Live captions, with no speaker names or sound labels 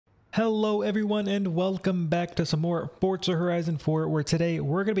Hello everyone and welcome back to some more Forza Horizon 4, where today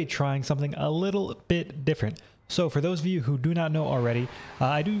we're going to be trying something a little bit different. So for those of you who do not know already,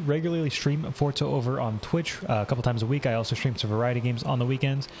 I do regularly stream Forza over on Twitch a couple times a week. I also stream some variety games on the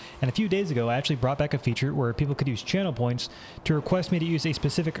weekends. And a few days ago, I actually brought back a feature where people could use channel points to request me to use a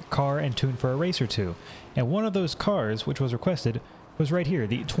specific car and tune for a race or two. And one of those cars, which was requested, was right here,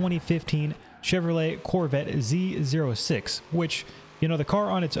 the 2015 Chevrolet Corvette Z06, which, you know, the car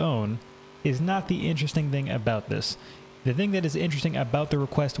on its own is not the interesting thing about this. The thing that is interesting about the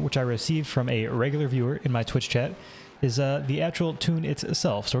request, which I received from a regular viewer in my Twitch chat, is the actual tune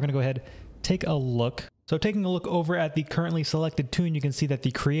itself. So we're going to go ahead, take a look. So taking a look over at the currently selected tune, you can see that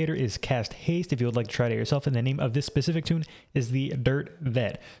the creator is Cast Haste if you would like to try it yourself, and the name of this specific tune is the Dirt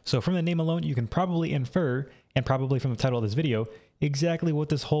Vet. So from the name alone, you can probably infer, and probably from the title of this video, exactly what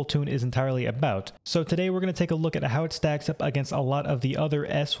this whole tune is entirely about. So today we're going to take a look at how it stacks up against a lot of the other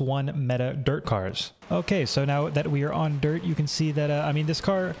S1 meta dirt cars. Okay, so now that we are on dirt, you can see that, I mean, this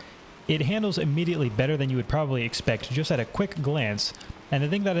car, it handles immediately better than you would probably expect just at a quick glance. And the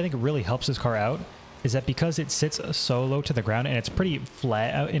thing that I think really helps this car out is that because it sits so low to the ground and it's pretty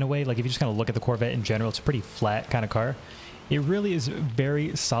flat out in a way, like if you just kind of look at the Corvette in general, it's a pretty flat kind of car. It really is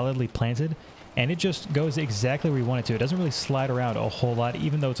very solidly planted, and it just goes exactly where you want it to. It doesn't really slide around a whole lot,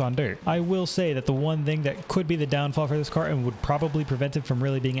 even though it's on dirt. I will say that the one thing that could be the downfall for this car and would probably prevent it from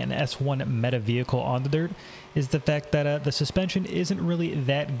really being an S1 meta vehicle on the dirt is the fact that the suspension isn't really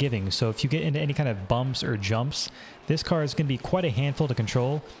that giving. So if you get into any kind of bumps or jumps, this car is going to be quite a handful to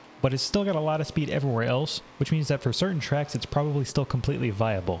control, but it's still got a lot of speed everywhere else, which means that for certain tracks, it's probably still completely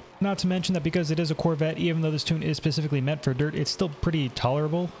viable. Not to mention that because it is a Corvette, even though this tune is specifically meant for dirt, it's still pretty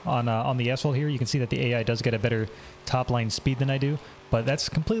tolerable on the asphalt here. You can see that the AI does get a better top-line speed than I do, but that's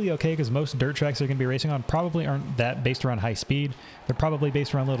completely okay because most dirt tracks they're going to be racing on probably aren't that based around high speed. They're probably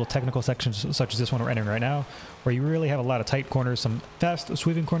based around little technical sections such as this one we're entering right now, where you really have a lot of tight corners, some fast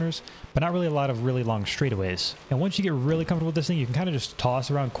sweeping corners, but not really a lot of really long straightaways. And once you get really comfortable with this thing, you can kind of just toss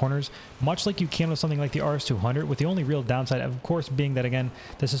around corners, much like you can with something like the RS200, with the only real downside, of course, being that, again,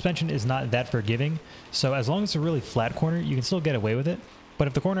 the suspension is not that forgiving. So as long as it's a really flat corner, you can still get away with it. But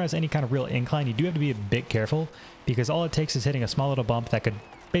if the corner has any kind of real incline, you do have to be a bit careful, because all it takes is hitting a small little bump that could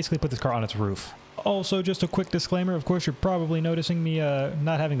basically put this car on its roof. Also, just a quick disclaimer, of course, you're probably noticing me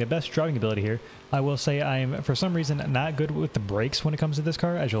not having the best driving ability here. I will say I'm, for some reason, not good with the brakes when it comes to this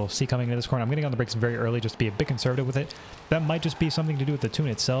car. As you'll see coming into this corner, I'm getting on the brakes very early just to be a bit conservative with it. That might just be something to do with the tune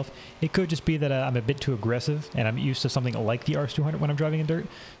itself. It could just be that I'm a bit too aggressive, and I'm used to something like the RS200 when I'm driving in dirt.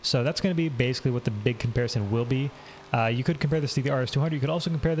 So that's going to be basically what the big comparison will be. You could compare this to the RS200. You could also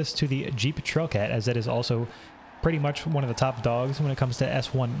compare this to the Jeep Trailcat, as that is also pretty much one of the top dogs when it comes to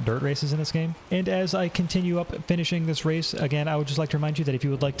S1 dirt races in this game. And as I continue up finishing this race, again, I would just like to remind you that if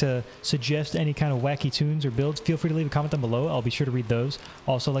you would like to suggest any kind of wacky tunes or builds, feel free to leave a comment down below. I'll be sure to read those.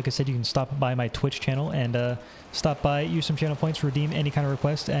 Also, like I said, you can stop by my Twitch channel and stop by, use some channel points, redeem any kind of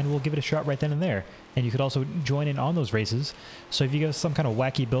request, and we'll give it a shot right then and there. And you could also join in on those races. So if you get some kind of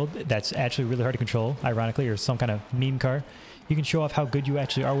wacky build that's actually really hard to control, ironically, or some kind of meme car, you can show off how good you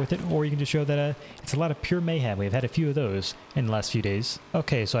actually are with it, or you can just show that it's a lot of pure mayhem. We've had a few of those in the last few days.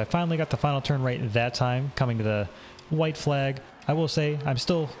 Okay, so I finally got the final turn right that time, coming to the white flag. I will say I'm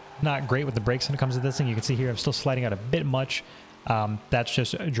still not great with the brakes when it comes to this thing. You can see here I'm still sliding out a bit much. That's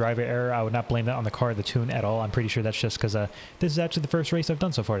just a driver error. I would not blame that on the car or the tune at all. I'm pretty sure that's just because this is actually the first race I've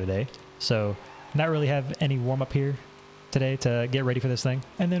done so far today. So not really have any warm-up here today to get ready for this thing.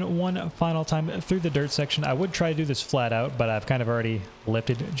 And then one final time through the dirt section, I would try to do this flat out, but I've kind of already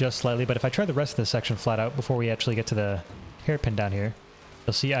lifted just slightly. But if I try the rest of this section flat out before we actually get to the hairpin down here,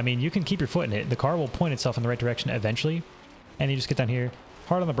 you'll see, I mean, you can keep your foot in it. The car will point itself in the right direction eventually. And you just get down here,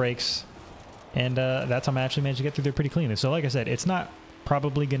 hard on the brakes, and that's how I actually managed to get through there pretty cleanly. So like I said, it's not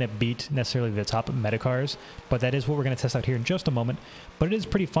probably going to beat necessarily the top meta cars, but that is what we're going to test out here in just a moment. But it is a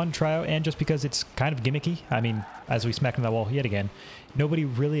pretty fun tryout, and just because it's kind of gimmicky, I mean, as we smack on that wall yet again, nobody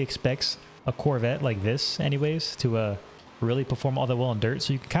really expects a Corvette like this anyways to really perform all that well in dirt,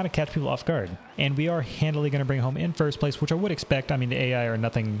 so you can kind of catch people off guard. And we are handily going to bring home in first place, which I would expect. I mean, the AI are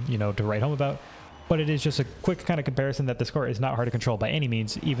nothing, you know, to write home about, but it is just a quick kind of comparison that this car is not hard to control by any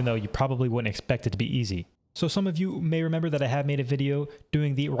means, even though you probably wouldn't expect it to be easy. So some of you may remember that I have made a video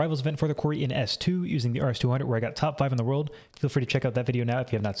doing the Rivals event for the quarry in S2 using the RS200, where I got top 5 in the world. Feel free to check out that video now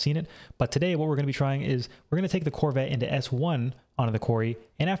if you have not seen it. But today what we're going to be trying is we're going to take the Corvette into S1 onto the quarry,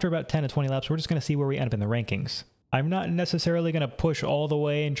 and after about 10 to 20 laps, we're just going to see where we end up in the rankings. I'm not necessarily going to push all the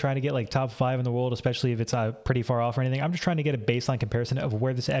way and try to get like top 5 in the world, especially if it's pretty far off or anything. I'm just trying to get a baseline comparison of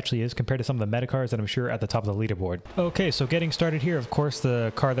where this actually is compared to some of the meta cars that I'm sure are at the top of the leaderboard. Okay, so getting started here, of course,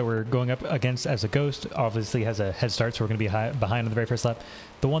 the car that we're going up against as a Ghost obviously has a head start, so we're going to be behind on the very first lap.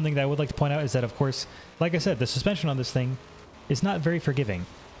 The one thing that I would like to point out is that, of course, like I said, the suspension on this thing is not very forgiving.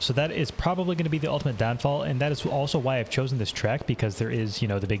 So that is probably going to be the ultimate downfall, and that is also why I've chosen this track, because there is, you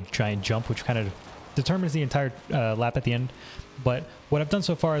know, the big giant jump, which kind of determines the entire lap at the end. But what I've done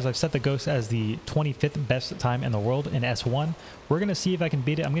so far is I've set the Ghost as the 25th best time in the world in S1. We're going to see if I can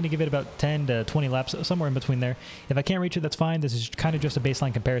beat it. I'm going to give it about 10 to 20 laps, somewhere in between there. If I can't reach it, that's fine. This is kind of just a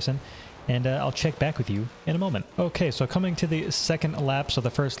baseline comparison, and I'll check back with you in a moment. Okay, so coming to the second lap, so the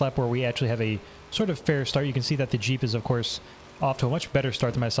first lap where we actually have a sort of fair start, you can see that the Jeep is, of course, off to a much better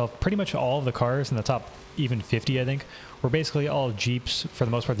start than myself. Pretty much all of the cars in the top even 50, I think, were basically all Jeeps for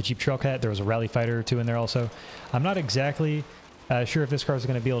the most part. The Jeep Trailcat, there was a Rally Fighter or two in there also. I'm not exactly sure if this car is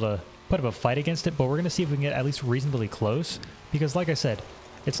going to be able to put up a fight against it, but we're going to see if we can get at least reasonably close, because like I said,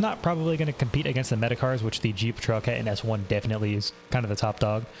 it's not probably going to compete against the meta cars, which the Jeep Trailcat in S1 definitely is kind of the top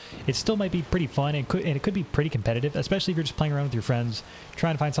dog. It still might be pretty fun, and it could be pretty competitive, especially if you're just playing around with your friends,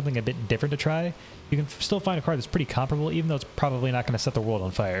 trying to find something a bit different to try. You can still find a car that's pretty comparable, even though it's probably not going to set the world on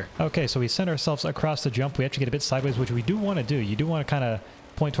fire. Okay, so we send ourselves across the jump. We actually get a bit sideways, which we do want to do. You do want to kind of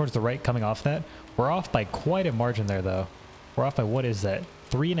point towards the right coming off that. We're off by quite a margin there, though. We're off by, what is that,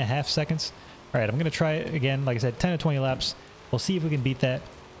 3.5 seconds? All right, I'm going to try it again. Like I said, 10 to 20 laps. We'll see if we can beat that.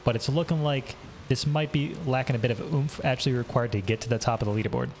 But it's looking like this might be lacking a bit of oomph actually required to get to the top of the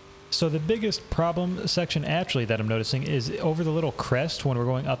leaderboard. So the biggest problem section actually that I'm noticing is over the little crest when we're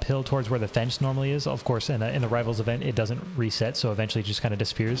going uphill towards where the fence normally is. Of course, in the Rivals event, it doesn't reset, so eventually it just kind of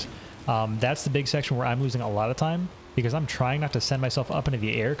disappears. That's the big section where I'm losing a lot of time, because I'm trying not to send myself up into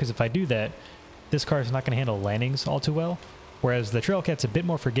the air, because if I do that, this car is not going to handle landings all too well. Whereas the Trailcat's a bit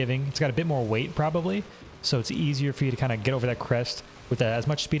more forgiving. It's got a bit more weight probably, so it's easier for you to kind of get over that crest with as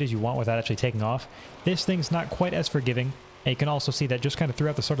much speed as you want without actually taking off. This thing's not quite as forgiving, and you can also see that just kind of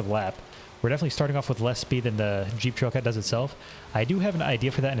throughout the start of the lap, we're definitely starting off with less speed than the Jeep Trailcat does itself. I do have an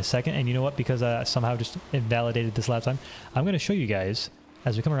idea for that in a second, and you know what, because I somehow just invalidated this lap time, I'm going to show you guys,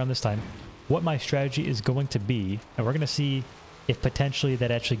 as we come around this time, what my strategy is going to be, and we're going to see if potentially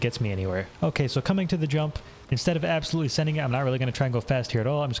that actually gets me anywhere. Okay, so coming to the jump, instead of absolutely sending it, I'm not really going to try and go fast here at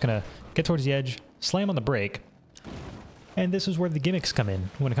all. I'm just going to get towards the edge, slam on the brake, and this is where the gimmicks come in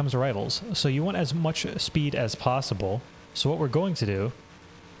when it comes to Rivals. So you want as much speed as possible. So what we're going to do,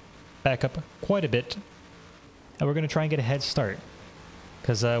 back up quite a bit, and we're going to try and get a head start.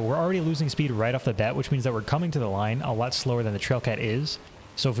 Because we're already losing speed right off the bat, which means that we're coming to the line a lot slower than the Trailcat is.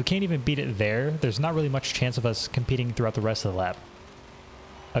 So if we can't even beat it there, there's not really much chance of us competing throughout the rest of the lap.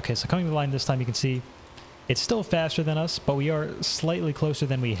 Okay, so coming to the line this time, you can see it's still faster than us, but we are slightly closer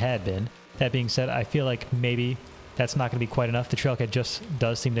than we had been. That being said, I feel like maybe that's not going to be quite enough. The Trailcat just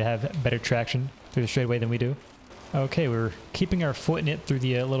does seem to have better traction through the straightaway than we do. Okay, we're keeping our foot in it through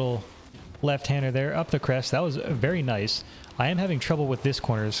the little left-hander there, up the crest. That was very nice. I am having trouble with this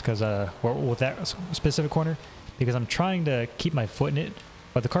corners, because with that specific corner, because I'm trying to keep my foot in it,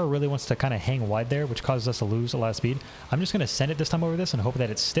 but the car really wants to kind of hang wide there, which causes us to lose a lot of speed. I'm just going to send it this time over this and hope that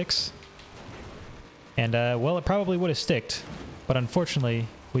it sticks. And, well, it probably would have sticked, but unfortunately,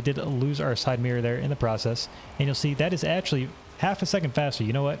 we did lose our side mirror there in the process. And you'll see that is actually half a second faster.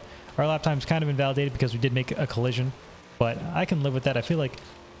 You know what? Our lap time's kind of invalidated because we did make a collision, but I can live with that. I feel like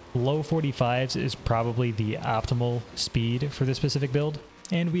low 45s is probably the optimal speed for this specific build.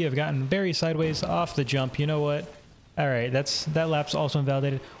 And we have gotten very sideways off the jump. You know what? All right, that lap's also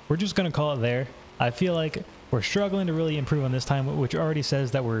invalidated. We're just going to call it there. I feel like we're struggling to really improve on this time, which already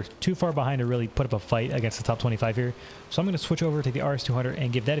says that we're too far behind to really put up a fight against the top 25 here. So I'm going to switch over to the RS200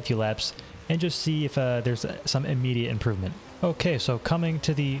 and give that a few laps and just see if there's some immediate improvement. Okay, so coming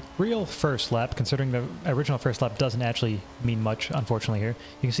to the real first lap, considering the original first lap doesn't actually mean much, unfortunately, here.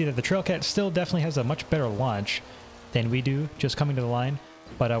 You can see that the Trailcat still definitely has a much better launch than we do just coming to the line.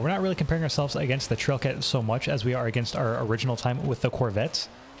 But we're not really comparing ourselves against the Trailcat so much as we are against our original time with the Corvettes.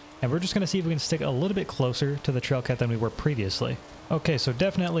 And we're just going to see if we can stick a little bit closer to the Trailcat than we were previously. Okay, so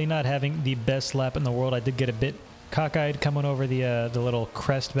definitely not having the best lap in the world. I did get a bit cockeyed coming over the little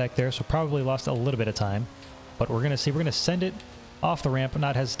crest back there, so probably lost a little bit of time. But we're going to see. We're going to send it off the ramp,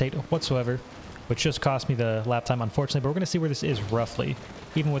 not hesitate whatsoever, which just cost me the lap time, unfortunately. But we're going to see where this is roughly,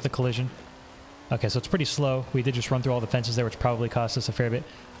 even with the collision. Okay, so it's pretty slow. We did just run through all the fences there, which probably cost us a fair bit.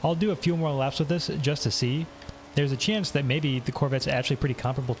 I'll do a few more laps with this just to see. There's a chance that maybe the Corvette's actually pretty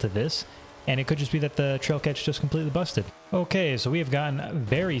comparable to this, and it could just be that the Trailcat's just completely busted. Okay, so we have gotten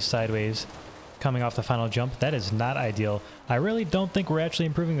very sideways coming off the final jump. That is not ideal. I really don't think we're actually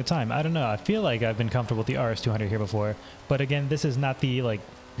improving the time. I don't know. I feel like I've been comfortable with the RS200 here before, but again, this is not the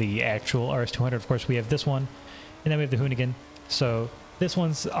actual RS200. Of course, we have this one, and then we have the Hoonigan. So this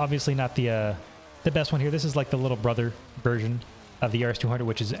one's obviously not the best one here. This is like the little brother version of the RS200,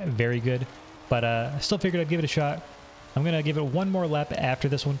 which is very good, but I still figured I'd give it a shot. I'm gonna give it one more lap after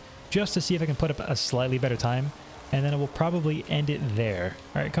this one, just to see if I can put up a slightly better time, and then it will probably end it there.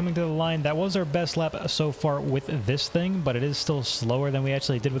 All right, coming to the line, that was our best lap so far with this thing, but it is still slower than we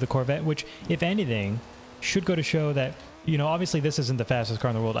actually did with the Corvette, which, if anything, should go to show that, you know, obviously this isn't the fastest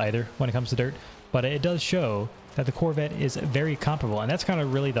car in the world either when it comes to dirt, but it does show that the Corvette is very comparable, and that's kind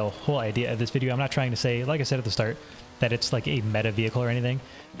of really the whole idea of this video. I'm not trying to say, like I said at the start, that it's like a meta vehicle or anything,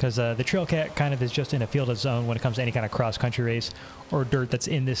 because the Trailcat kind of is just in a field of its own when it comes to any kind of cross-country race or dirt that's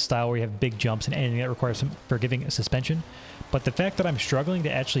in this style where you have big jumps and anything that requires some forgiving suspension. But the fact that I'm struggling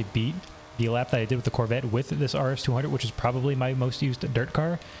to actually beat the lap that I did with the Corvette with this RS200, which is probably my most used dirt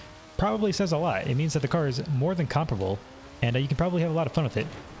car, probably says a lot. It means that the car is more than comparable, and you can probably have a lot of fun with it,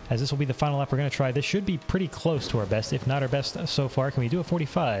 as this will be the final lap we're going to try. This should be pretty close to our best, if not our best so far. Can we do a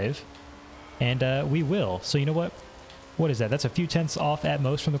 45? And we will. So you know what? What is that? That's a few tenths off at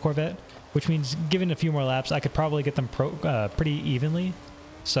most from the Corvette, which means given a few more laps, I could probably get them pretty evenly.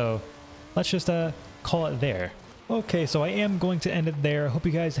 So let's just call it there. Okay, so I am going to end it there. I hope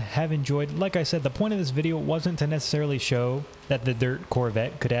you guys have enjoyed. Like I said, the point of this video wasn't to necessarily show that the dirt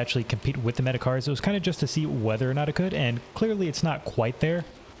Corvette could actually compete with the meta cars. It was kind of just to see whether or not it could, and clearly it's not quite there,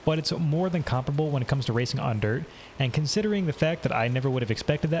 but it's more than comparable when it comes to racing on dirt. And considering the fact that I never would have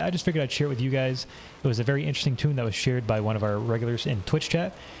expected that, I just figured I'd share it with you guys. It was a very interesting tune that was shared by one of our regulars in Twitch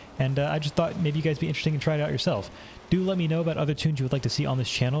chat, and I just thought maybe you guys would be interested in trying it out yourself. Do let me know about other tunes you would like to see on this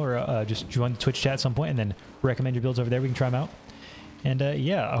channel, or just join the Twitch chat at some point and then recommend your builds over there. We can try them out. And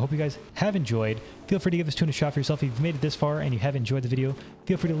yeah, I hope you guys have enjoyed. Feel free to give this tune a shot for yourself. If you've made it this far and you have enjoyed the video,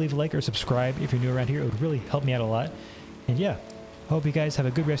 feel free to leave a like or subscribe if you're new around here. It would really help me out a lot. And yeah, I hope you guys have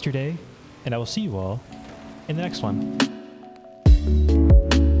a good rest of your day, and I will see you all in the next one.